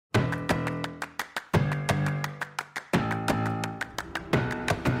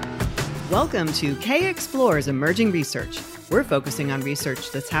Welcome to Kxplores Emerging Research. We're focusing on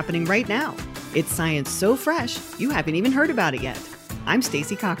research that's happening right now. It's science so fresh, you haven't even heard about it yet. I'm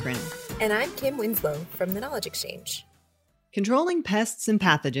Stacey Cochran. And I'm Kim Winslow from the Knowledge Exchange. Controlling pests and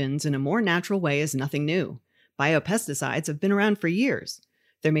pathogens in a more natural way is nothing new. Biopesticides have been around for years.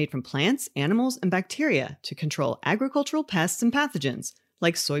 They're made from plants, animals, and bacteria to control agricultural pests and pathogens,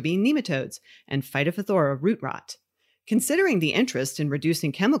 like soybean nematodes and Phytophthora root rot. Considering the interest in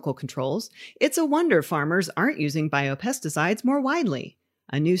reducing chemical controls, it's a wonder farmers aren't using biopesticides more widely.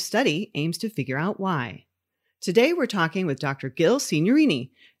 A new study aims to figure out why. Today, we're talking with Dr. Guil Signorini,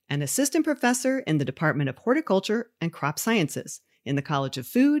 an assistant professor in the Department of Horticulture and Crop Sciences in the College of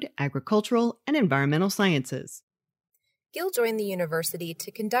Food, Agricultural, and Environmental Sciences. Guil joined the university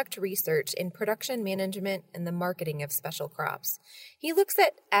to conduct research in production management and the marketing of special crops. He looks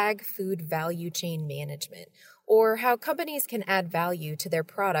at ag-food value chain management, or how companies can add value to their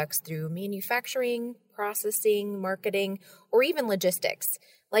products through manufacturing, processing, marketing, or even logistics,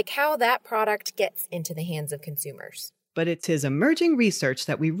 like how that product gets into the hands of consumers. But it's his emerging research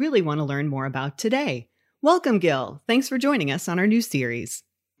that we really want to learn more about today. Welcome, Guil. Thanks for joining us on our new series.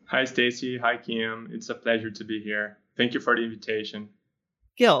 Hi, Stacey. Hi, Kim. It's a pleasure to be here. Thank you for the invitation.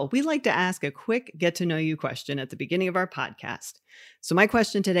 Guil, we like to ask a quick get-to-know-you question at the beginning of our podcast. So my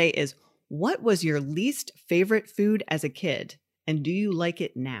question today is, what was your least favorite food as a kid, and do you like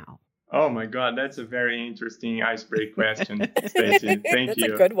it now? Oh my God, that's a very interesting icebreaker question, Stacey. Thank you.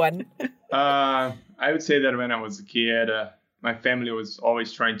 That's a good one. I would say that when I was a kid, my family was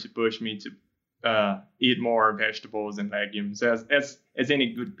always trying to push me to eat more vegetables and legumes, as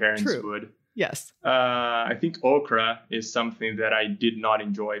any good parents would. Yes. I think okra is something that I did not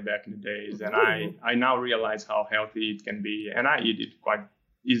enjoy back in the days, and I now realize how healthy it can be, and I eat it quite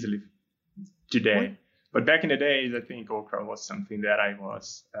easily today. But back in the days, I think okra was something that I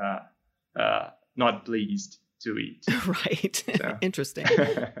was not pleased to eat. Right. So. Interesting.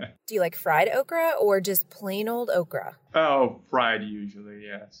 Do you like fried okra or just plain old okra? Oh, fried usually,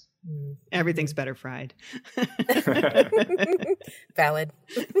 yes. Everything's better fried. Valid.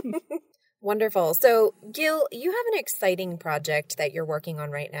 Wonderful. So, Guil, you have an exciting project that you're working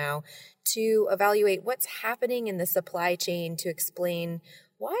on right now to evaluate what's happening in the supply chain to explain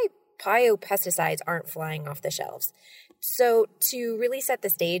why biopesticides aren't flying off the shelves. So, to really set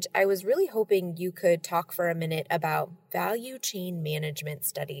the stage, I was really hoping you could talk for a minute about value chain management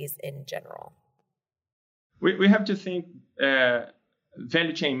studies in general. We have to think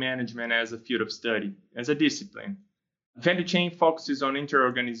value chain management as a field of study, as a discipline. Value chain focuses on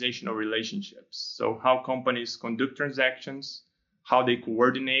interorganizational relationships, so how companies conduct transactions, how they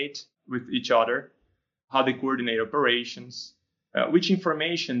coordinate with each other, how they coordinate operations, which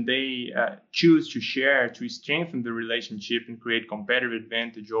information they choose to share to strengthen the relationship and create competitive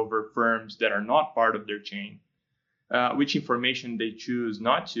advantage over firms that are not part of their chain, which information they choose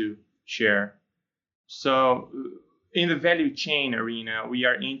not to share. So in the value chain arena, we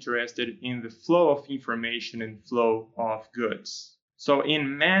are interested in the flow of information and flow of goods. So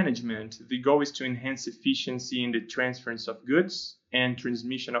in management, the goal is to enhance efficiency in the transference of goods and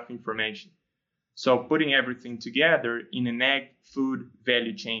transmission of information. So putting everything together in an ag food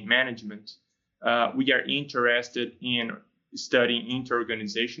value chain management, we are interested in studying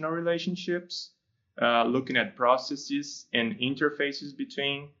interorganizational relationships, looking at processes and interfaces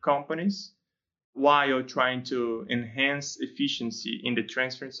between companies, while trying to enhance efficiency in the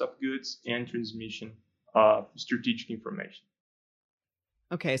transference of goods and transmission of strategic information.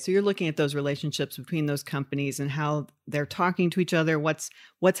 Okay, so you're looking at those relationships between those companies and how they're talking to each other, what's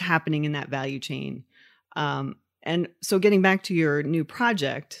happening in that value chain. And so getting back to your new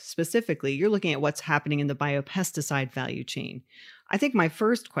project specifically, you're looking at what's happening in the biopesticide value chain. I think my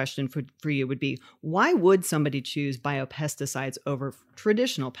first question for you would be, why would somebody choose biopesticides over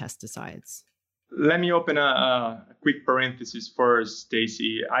traditional pesticides? Let me open a quick parenthesis first,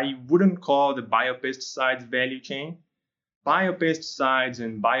 Stacey. I wouldn't call the biopesticides value chain. Biopesticides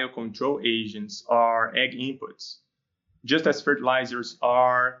and biocontrol agents are ag inputs, just as fertilizers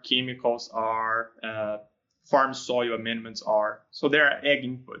are, chemicals are, farm soil amendments are. So they are ag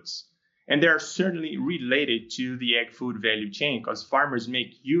inputs. And they are certainly related to the ag food value chain because farmers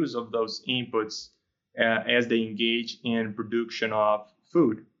make use of those inputs as they engage in production of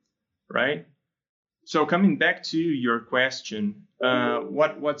food, right? So coming back to your question,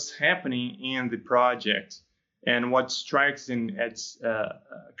 what's happening in the project and what strikes in its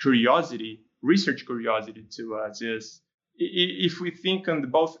research curiosity to us is, if we think on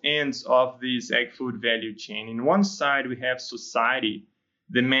both ends of this ag food value chain, in one side we have society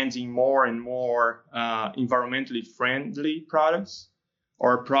demanding more and more environmentally friendly products.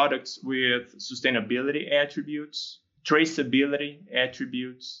 or products with sustainability attributes, traceability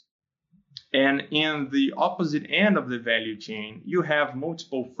attributes. And in the opposite end of the value chain, you have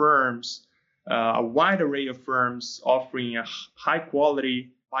multiple firms, a wide array of firms offering high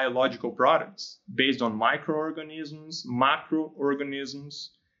quality biological products based on microorganisms, macroorganisms,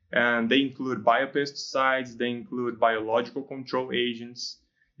 and they include biopesticides, they include biological control agents.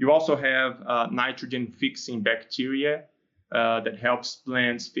 You also have nitrogen fixing bacteria that helps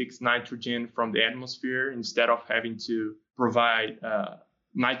plants fix nitrogen from the atmosphere instead of having to provide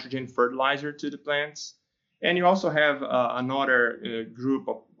nitrogen fertilizer to the plants. And you also have another group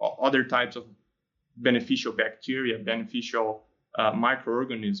of other types of beneficial bacteria, beneficial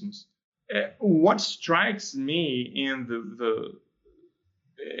microorganisms. What strikes me in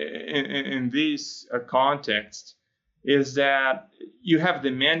this context is that you have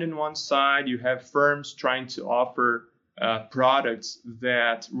demand on one side, you have firms trying to offer products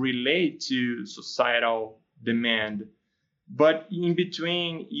that relate to societal demand, but in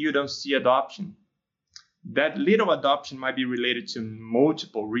between, you don't see adoption. That little adoption might be related to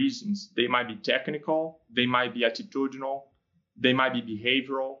multiple reasons. They might be technical, they might be attitudinal, they might be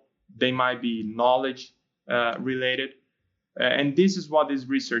behavioral, they might be knowledge related. And this is what this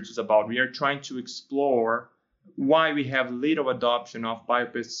research is about. We are trying to explore why we have little adoption of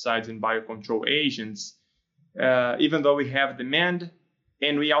biopesticides and biocontrol agents, even though we have demand,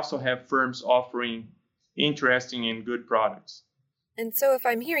 and we also have firms offering interesting and good products. And so if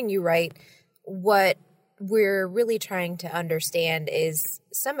I'm hearing you right, what we're really trying to understand is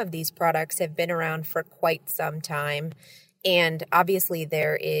some of these products have been around for quite some time, and obviously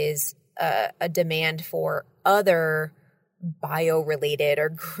there is a demand for other bio-related or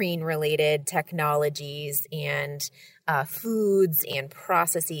green-related technologies and foods and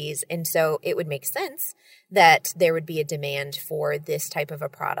processes. And so it would make sense that there would be a demand for this type of a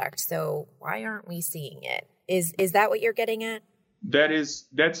product. So why aren't we seeing it? Is that what you're getting at?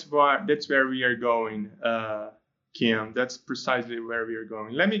 That's where we are going, Kim. That's precisely where we are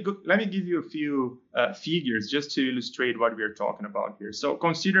going. Let me give you a few figures just to illustrate what we are talking about here. So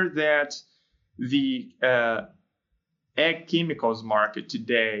consider that the ag chemicals market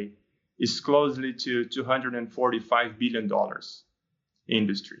today is closely to $245 billion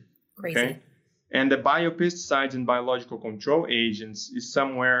industry. Crazy. Okay? And the biopesticides and biological control agents is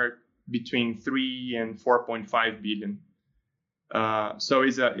somewhere between 3 and 4.5 billion. So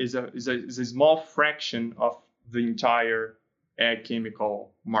is a small fraction of the entire ag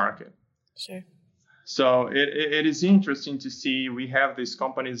chemical market. Sure. So it is interesting to see we have these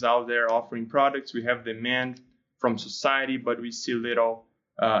companies out there offering products. We have demand from society, but we see little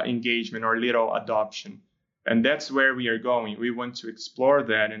engagement or little adoption. And that's where we are going. We want to explore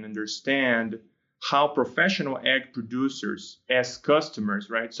that and understand how professional ag producers as customers,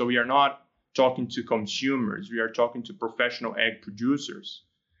 right? So we are not talking to consumers, we are talking to professional ag producers.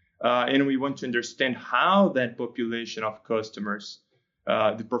 And we want to understand how that population of customers,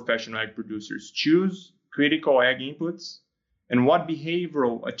 the professional ag producers, choose critical ag inputs, and what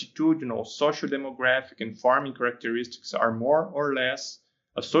behavioral, attitudinal, social demographic, and farming characteristics are more or less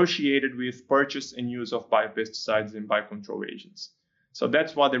associated with purchase and use of biopesticides and biocontrol agents. So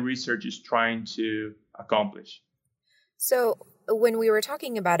that's what the research is trying to accomplish. So when we were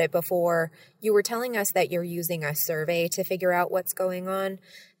talking about it before, you were telling us that you're using a survey to figure out what's going on.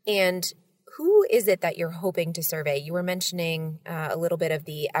 And who is it that you're hoping to survey? You were mentioning a little bit of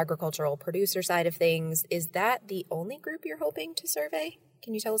the agricultural producer side of things. Is that the only group you're hoping to survey?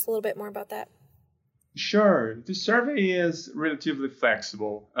 Can you tell us a little bit more about that? Sure. The survey is relatively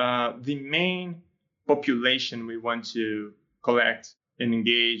flexible. The main population we want to collect and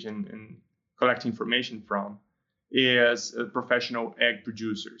engage and collect information from is professional ag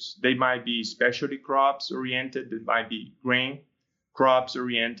producers. They might be specialty crops oriented, they might be grain crops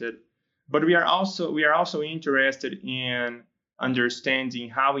oriented, but we are also interested in understanding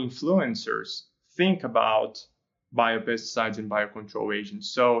how influencers think about biopesticides and biocontrol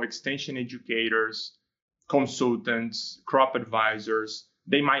agents. So extension educators, consultants, crop advisors,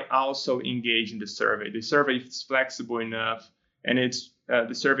 they might also engage in the survey. The survey is flexible enough, and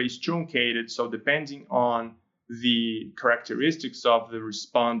the survey is truncated, so depending on the characteristics of the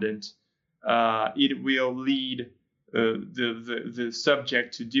respondent, it will lead the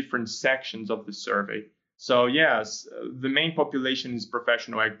subject to different sections of the survey. So yes, the main population is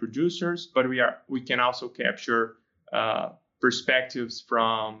professional ag producers, but we can also capture perspectives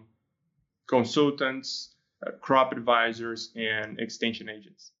from consultants, crop advisors, and extension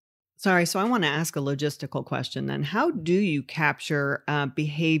agents. Sorry, so I want to ask a logistical question then. How do you capture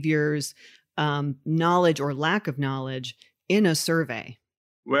behaviors, knowledge or lack of knowledge in a survey?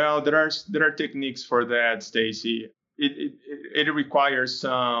 Well, there are techniques for that, Stacy. It requires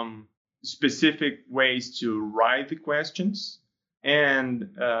some specific ways to write the questions and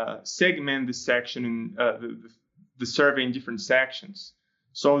segment the section in the survey in different sections,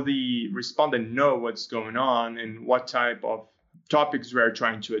 so the respondent know what's going on and what type of topics we are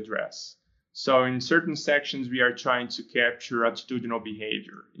trying to address. So in certain sections, we are trying to capture attitudinal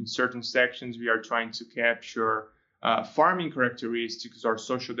behavior. In certain sections, we are trying to capture farming characteristics or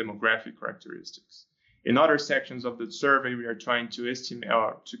social demographic characteristics. In other sections of the survey, we are trying to estimate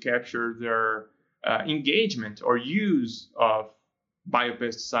or to capture their engagement or use of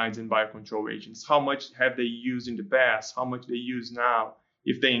biopesticides and biocontrol agents. How much have they used in the past? How much they use now?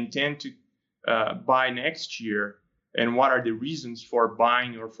 If they intend to buy next year, and what are the reasons for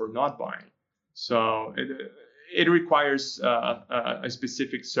buying or for not buying? So it requires a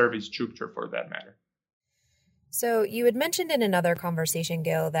specific survey structure for that matter. So you had mentioned in another conversation,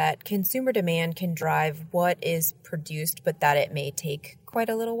 Guil, that consumer demand can drive what is produced, but that it may take quite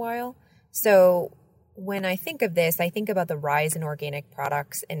a little while. So when I think of this, I think about the rise in organic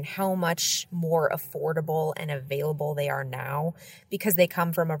products and how much more affordable and available they are now because they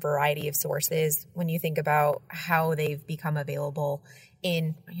come from a variety of sources. When you think about how they've become available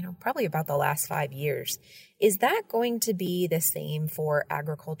in, probably about the last 5 years, is that going to be the same for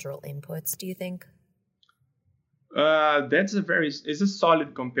agricultural inputs, do you think? It's a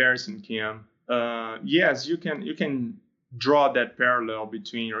solid comparison, Kim. Yes, you can draw that parallel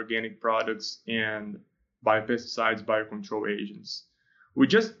between organic products and biopesticides, biocontrol agents. We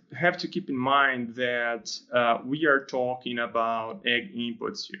just have to keep in mind that we are talking about ag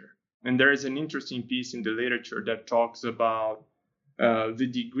inputs here. And there is an interesting piece in the literature that talks about the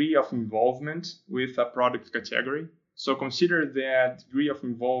degree of involvement with a product category. So consider that degree of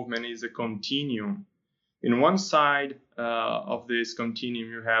involvement is a continuum. In one side of this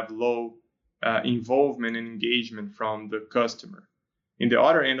continuum, you have low involvement and engagement from the customer. In the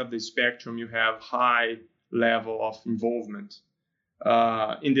other end of the spectrum, you have high level of involvement.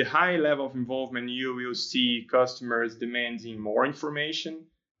 In the high level of involvement, you will see customers demanding more information,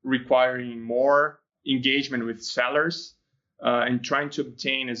 requiring more engagement with sellers, and trying to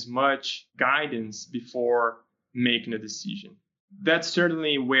obtain as much guidance before making a decision. That's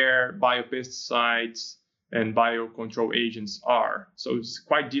certainly where biopesticides and biocontrol agents are. So it's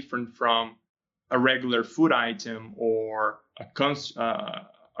quite different from a regular food item or a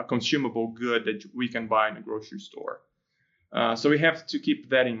consumable good that we can buy in a grocery store. So we have to keep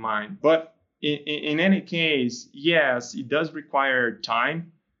that in mind. But in any case, yes, it does require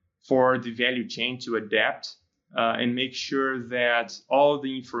time for the value chain to adapt and make sure that all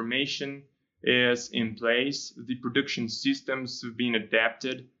the information is in place, the production systems have been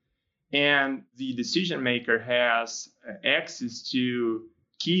adapted, and the decision maker has access to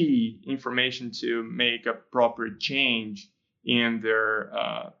key information to make a proper change in their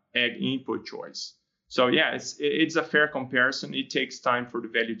ag input choice. So yeah, it's a fair comparison. It takes time for the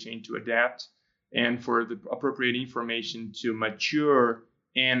value chain to adapt and for the appropriate information to mature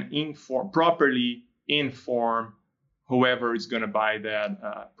and properly inform whoever is going to buy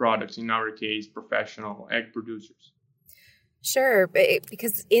that product, in our case, professional ag producers. Sure,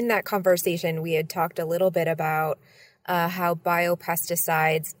 because in that conversation, we had talked a little bit about how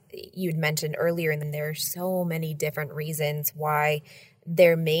biopesticides, you'd mentioned earlier, and there are so many different reasons why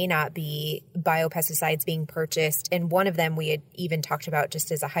there may not be biopesticides being purchased. And one of them we had even talked about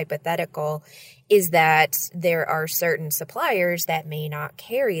just as a hypothetical is that there are certain suppliers that may not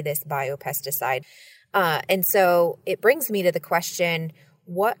carry this biopesticide. And so it brings me to the question,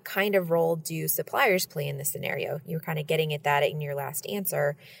 what kind of role do suppliers play in this scenario? You were kind of getting at that in your last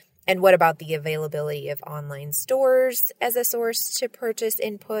answer. And what about the availability of online stores as a source to purchase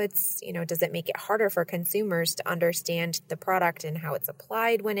inputs? Does it make it harder for consumers to understand the product and how it's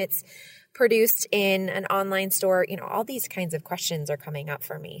applied when it's produced in an online store? All these kinds of questions are coming up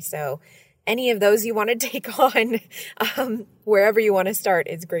for me. So any of those you want to take on, wherever you want to start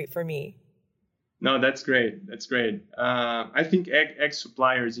is great for me. No, that's great. That's great. I think ag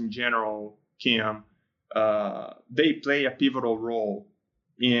suppliers in general, Kim, they play a pivotal role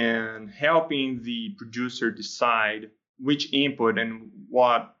in helping the producer decide which input and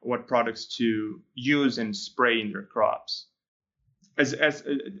what products to use and spray in their crops.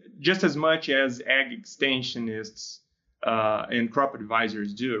 Just as much as ag extensionists and crop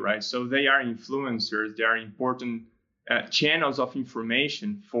advisors do, right? So they are influencers. They are important channels of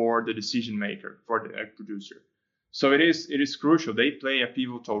information for the decision maker, for the ag producer. So it is crucial. They play a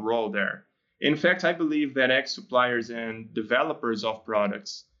pivotal role there. In fact, I believe that ag suppliers and developers of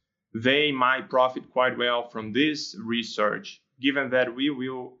products, they might profit quite well from this research given that we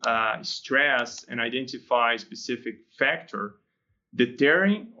will stress and identify specific factor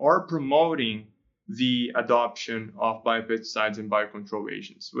deterring or promoting the adoption of biopesticides and biocontrol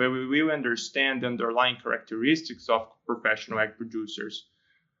agents, where we will understand the underlying characteristics of professional ag producers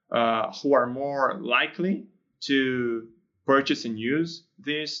who are more likely to purchase and use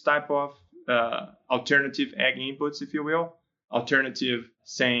this type of alternative ag inputs, if you will. Alternative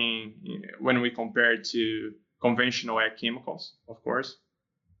saying when we compare it to conventional ag chemicals, of course.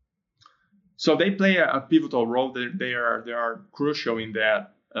 So they play a pivotal role. They are crucial in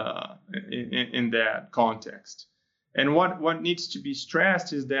that in that context. And what needs to be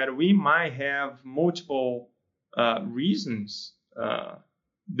stressed is that we might have multiple reasons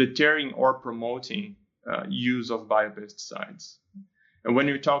deterring or promoting use of biopesticides. And when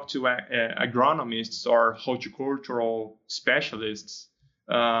you talk to agronomists or horticultural specialists,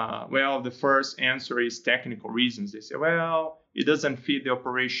 well, the first answer is technical reasons. They say, well, it doesn't fit the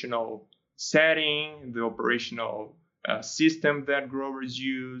operational setting, the operational system that growers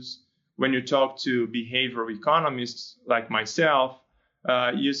use. When you talk to behavioral economists like myself,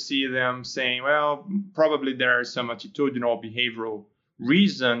 you see them saying, well, probably there are some attitudinal behavioral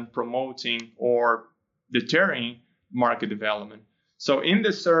reason promoting or deterring market development. So in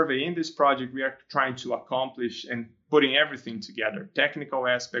this survey, in this project, we are trying to accomplish and putting everything together: technical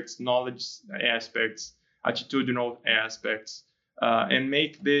aspects, knowledge aspects, attitudinal aspects, and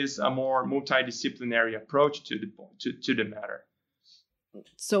make this a more multidisciplinary approach to the matter.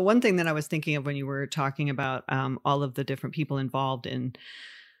 So one thing that I was thinking of when you were talking about all of the different people involved in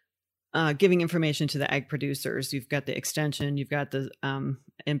giving information to the ag producers, you've got the extension, you've got the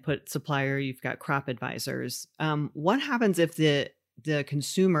input supplier, you've got crop advisors. What happens if the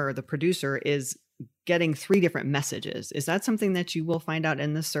consumer, the producer, is getting 3 different messages? Is that something that you will find out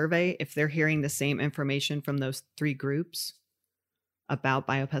in the survey if they're hearing the same information from those 3 groups about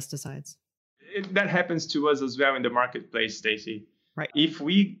biopesticides? That happens to us as well in the marketplace, Stacy. Right. If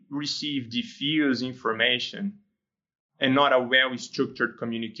we receive diffuse information and not a well-structured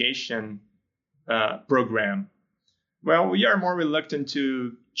communication program, well, we are more reluctant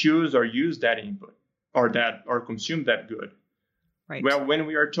to choose or use that input or consume that good. Right. Well, when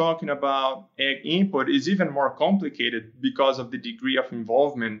we are talking about ag input, it's even more complicated because of the degree of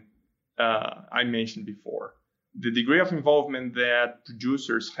involvement I mentioned before. The degree of involvement that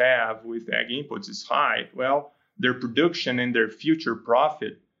producers have with ag inputs is high. Well, their production and their future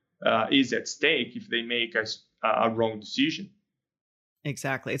profit is at stake if they make a wrong decision.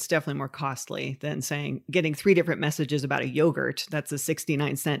 Exactly. It's definitely more costly than getting 3 different messages about a yogurt. That's a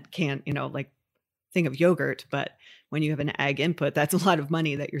 69-cent can, thing of yogurt. But when you have an ag input, that's a lot of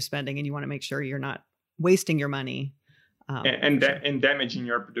money that you're spending, and you want to make sure you're not wasting your money. And damaging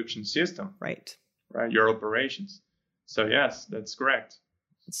your production system. Right. Your operations. So yes, that's correct.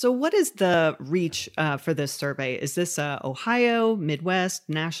 So what is the reach for this survey? Is this Ohio, Midwest,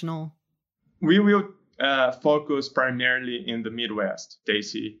 national? We will focus primarily in the Midwest,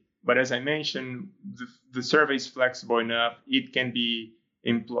 Stacy. But as I mentioned, the survey is flexible enough. It can be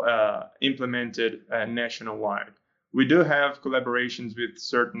implemented nationwide. We do have collaborations with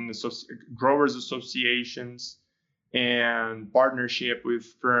certain growers associations and partnership with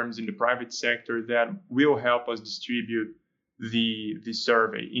firms in the private sector that will help us distribute the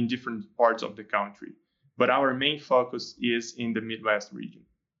survey in different parts of the country. But our main focus is in the Midwest region.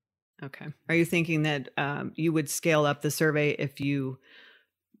 Okay. Are you thinking that you would scale up the survey if you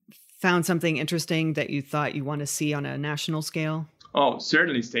found something interesting that you thought you want to see on a national scale? Oh,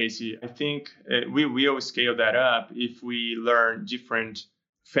 certainly, Stacy. I think we will scale that up if we learn different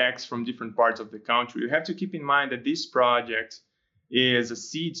facts from different parts of the country. You have to keep in mind that this project is a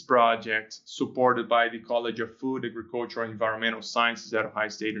seeds project supported by the College of Food, Agriculture, and Environmental Sciences at Ohio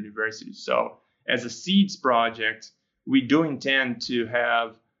State University. So as a seeds project, we do intend to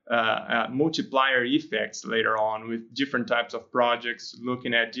have multiplier effects later on with different types of projects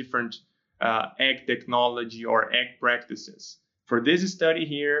looking at different ag technology or ag practices. For this study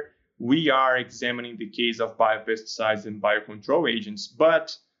here, we are examining the case of biopesticides and biocontrol agents,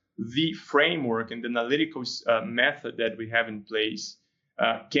 but the framework and the analytical method that we have in place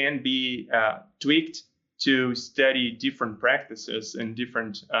can be tweaked to study different practices and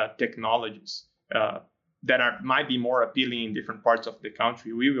different technologies that might be more appealing in different parts of the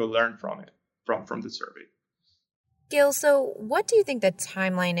country. We will learn from it, from the survey. Guil, so what do you think the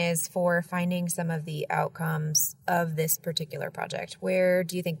timeline is for finding some of the outcomes of this particular project? Where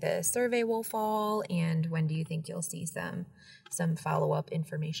do you think the survey will fall, and when do you think you'll see some follow-up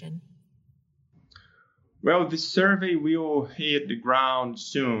information? Well, the survey will hit the ground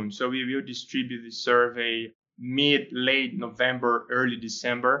soon, so we will distribute the survey late November, early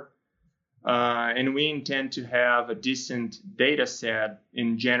December. And we intend to have a decent data set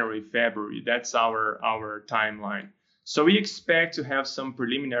in January, February. That's our timeline. So we expect to have some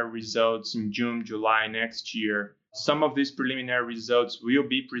preliminary results in June, July next year. Some of these preliminary results will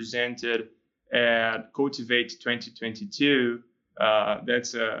be presented at Cultivate 2022.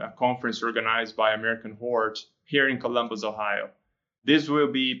 That's a conference organized by American Hort here in Columbus, Ohio. This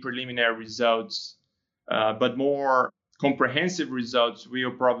will be preliminary results, but more comprehensive results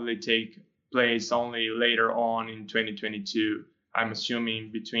will probably take place only later on in 2022. I'm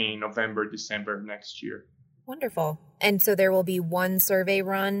assuming between November, December next year. Wonderful. And so there will be one survey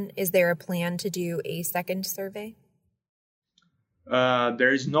run. Is there a plan to do a second survey?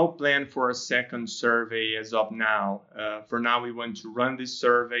 There is no plan for a second survey as of now. For now, we want to run this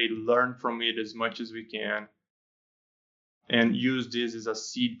survey, learn from it as much as we can, and use this as a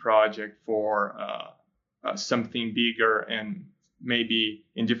seed project for something bigger and maybe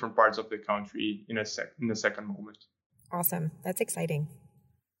in different parts of the country in a second moment. Awesome. That's exciting.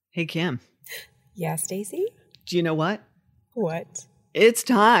 Hey, Kim. Yeah, Stacy? Do you know what? What? It's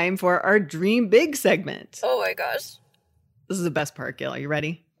time for our Dream Big segment. Oh my gosh. This is the best part, Gil. Are you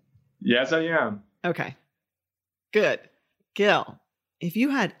ready? Yes, I am. Okay. Good. Gil, if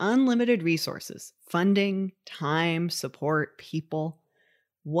you had unlimited resources, funding, time, support, people,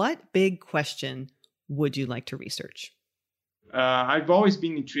 what big question would you like to research? I've always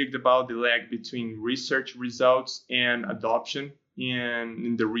been intrigued about the lag between research results and adoption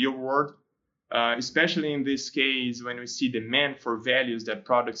in the real world, especially in this case when we see demand for values that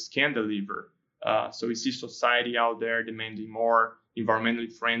products can deliver. So we see society out there demanding more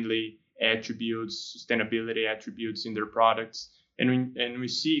environmentally friendly attributes, sustainability attributes in their products. And we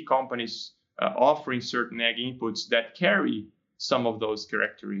see companies offering certain ag inputs that carry some of those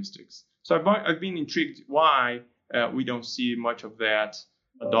characteristics. So I've been intrigued why we don't see much of that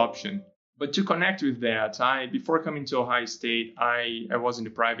adoption. But to connect with that, before coming to Ohio State, I was in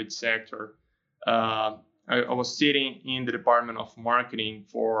the private sector. I was sitting in the Department of Marketing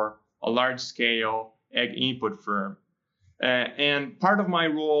for a large-scale ag input firm. And part of my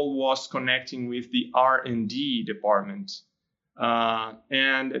role was connecting with the R&D department.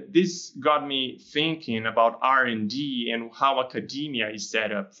 And this got me thinking about R&D and how academia is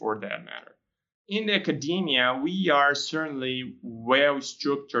set up for that matter. In academia, we are certainly well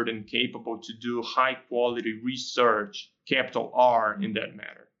structured and capable to do high quality research, capital R in that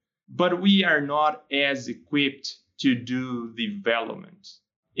matter. But we are not as equipped to do development.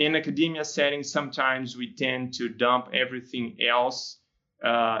 In academia settings, sometimes we tend to dump everything else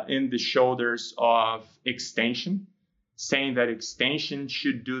in the shoulders of extension, saying that extension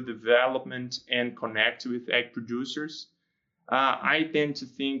should do development and connect with ag producers. I tend to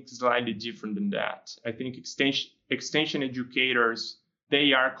think slightly different than that. I think extension educators,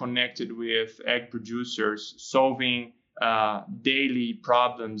 they are connected with ag producers, solving daily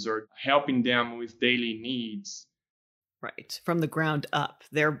problems or helping them with daily needs. Right. From the ground up.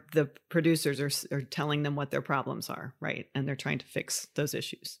 The producers are telling them what their problems are, right? And they're trying to fix those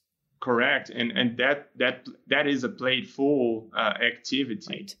issues. Correct. And that is a playful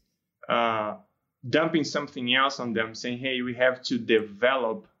activity. Right. Dumping something else on them, saying, hey, we have to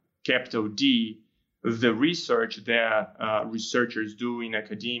develop capital D, the research that researchers do in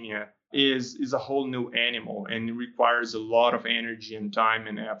academia is a whole new animal, and it requires a lot of energy and time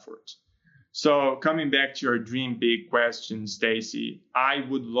and effort. So coming back to your dream big question, Stacy, I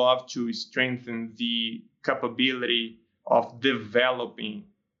would love to strengthen the capability of developing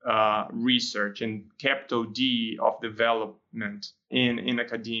research and capital D of development in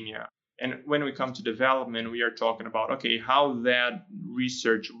academia. And when we come to development, we are talking about, okay, how that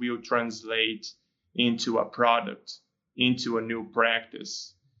research will translate into a product, into a new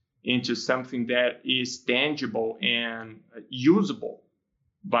practice, into something that is tangible and usable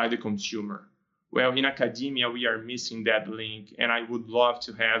by the consumer. Well, in academia, we are missing that link, and I would love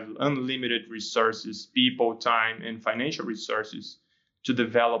to have unlimited resources, people, time, and financial resources to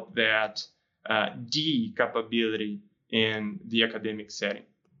develop that D capability in the academic setting.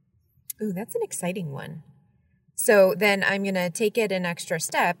 Ooh, that's an exciting one. So then I'm going to take it an extra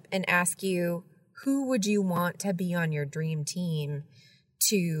step and ask you, who would you want to be on your dream team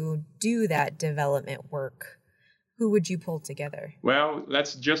to do that development work? Who would you pull together? Well,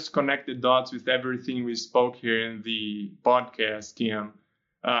 let's just connect the dots with everything we spoke here in the podcast, Kim.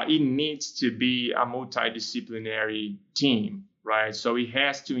 It needs to be a multidisciplinary team, right? So it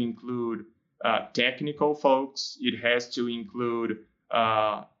has to include technical folks. It has to include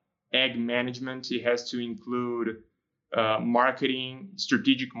ag management. It has to include marketing,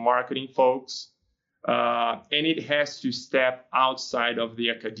 strategic marketing folks. And it has to step outside of the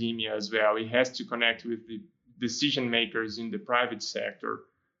academia as well. It has to connect with the decision makers in the private sector,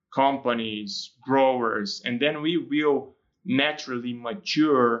 companies, growers, and then we will naturally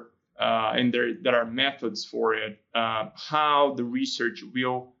mature, and there are methods for it, how the research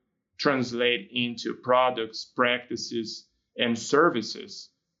will translate into products, practices, and services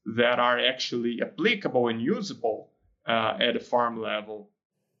that are actually applicable and usable at a farm level.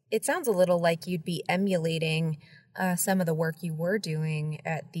 It sounds a little like you'd be emulating some of the work you were doing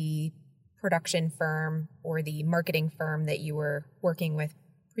at the production firm or the marketing firm that you were working with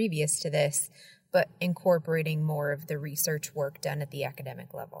previous to this, but incorporating more of the research work done at the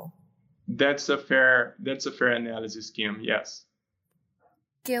academic level. That's a fair analysis, Kim. Yes.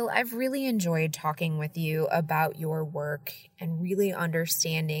 Guil, I've really enjoyed talking with you about your work and really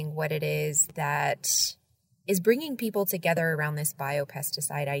understanding what it is that is bringing people together around this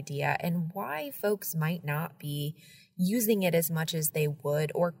biopesticide idea and why folks might not be using it as much as they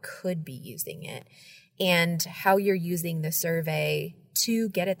would or could be using it, and how you're using the survey to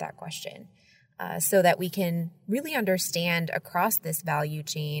get at that question so that we can really understand across this value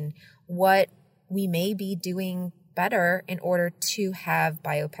chain what we may be doing better in order to have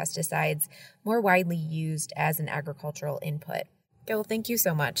biopesticides more widely used as an agricultural input. Guil, thank you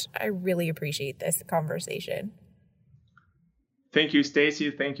so much. I really appreciate this conversation. Thank you,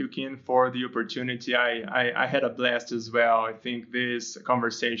 Stacy. Thank you, Kim, for the opportunity. I had a blast as well. I think this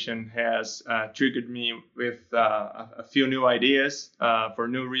conversation has triggered me with a few new ideas for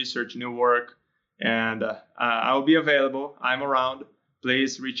new research, new work, and I'll be available. I'm around.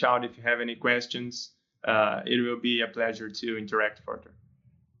 Please reach out if you have any questions. It will be a pleasure to interact further.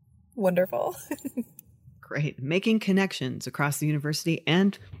 Wonderful. Great. Making connections across the university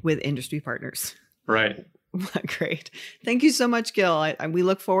and with industry partners. Right. Great. Thank you so much, Guil. We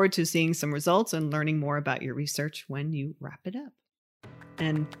look forward to seeing some results and learning more about your research when you wrap it up.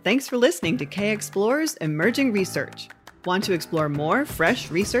 And thanks for listening to Kxplores Emerging Research. Want to explore more fresh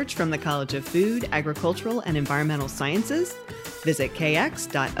research from the College of Food, Agricultural, and Environmental Sciences? Visit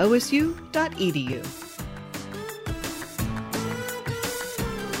kx.osu.edu.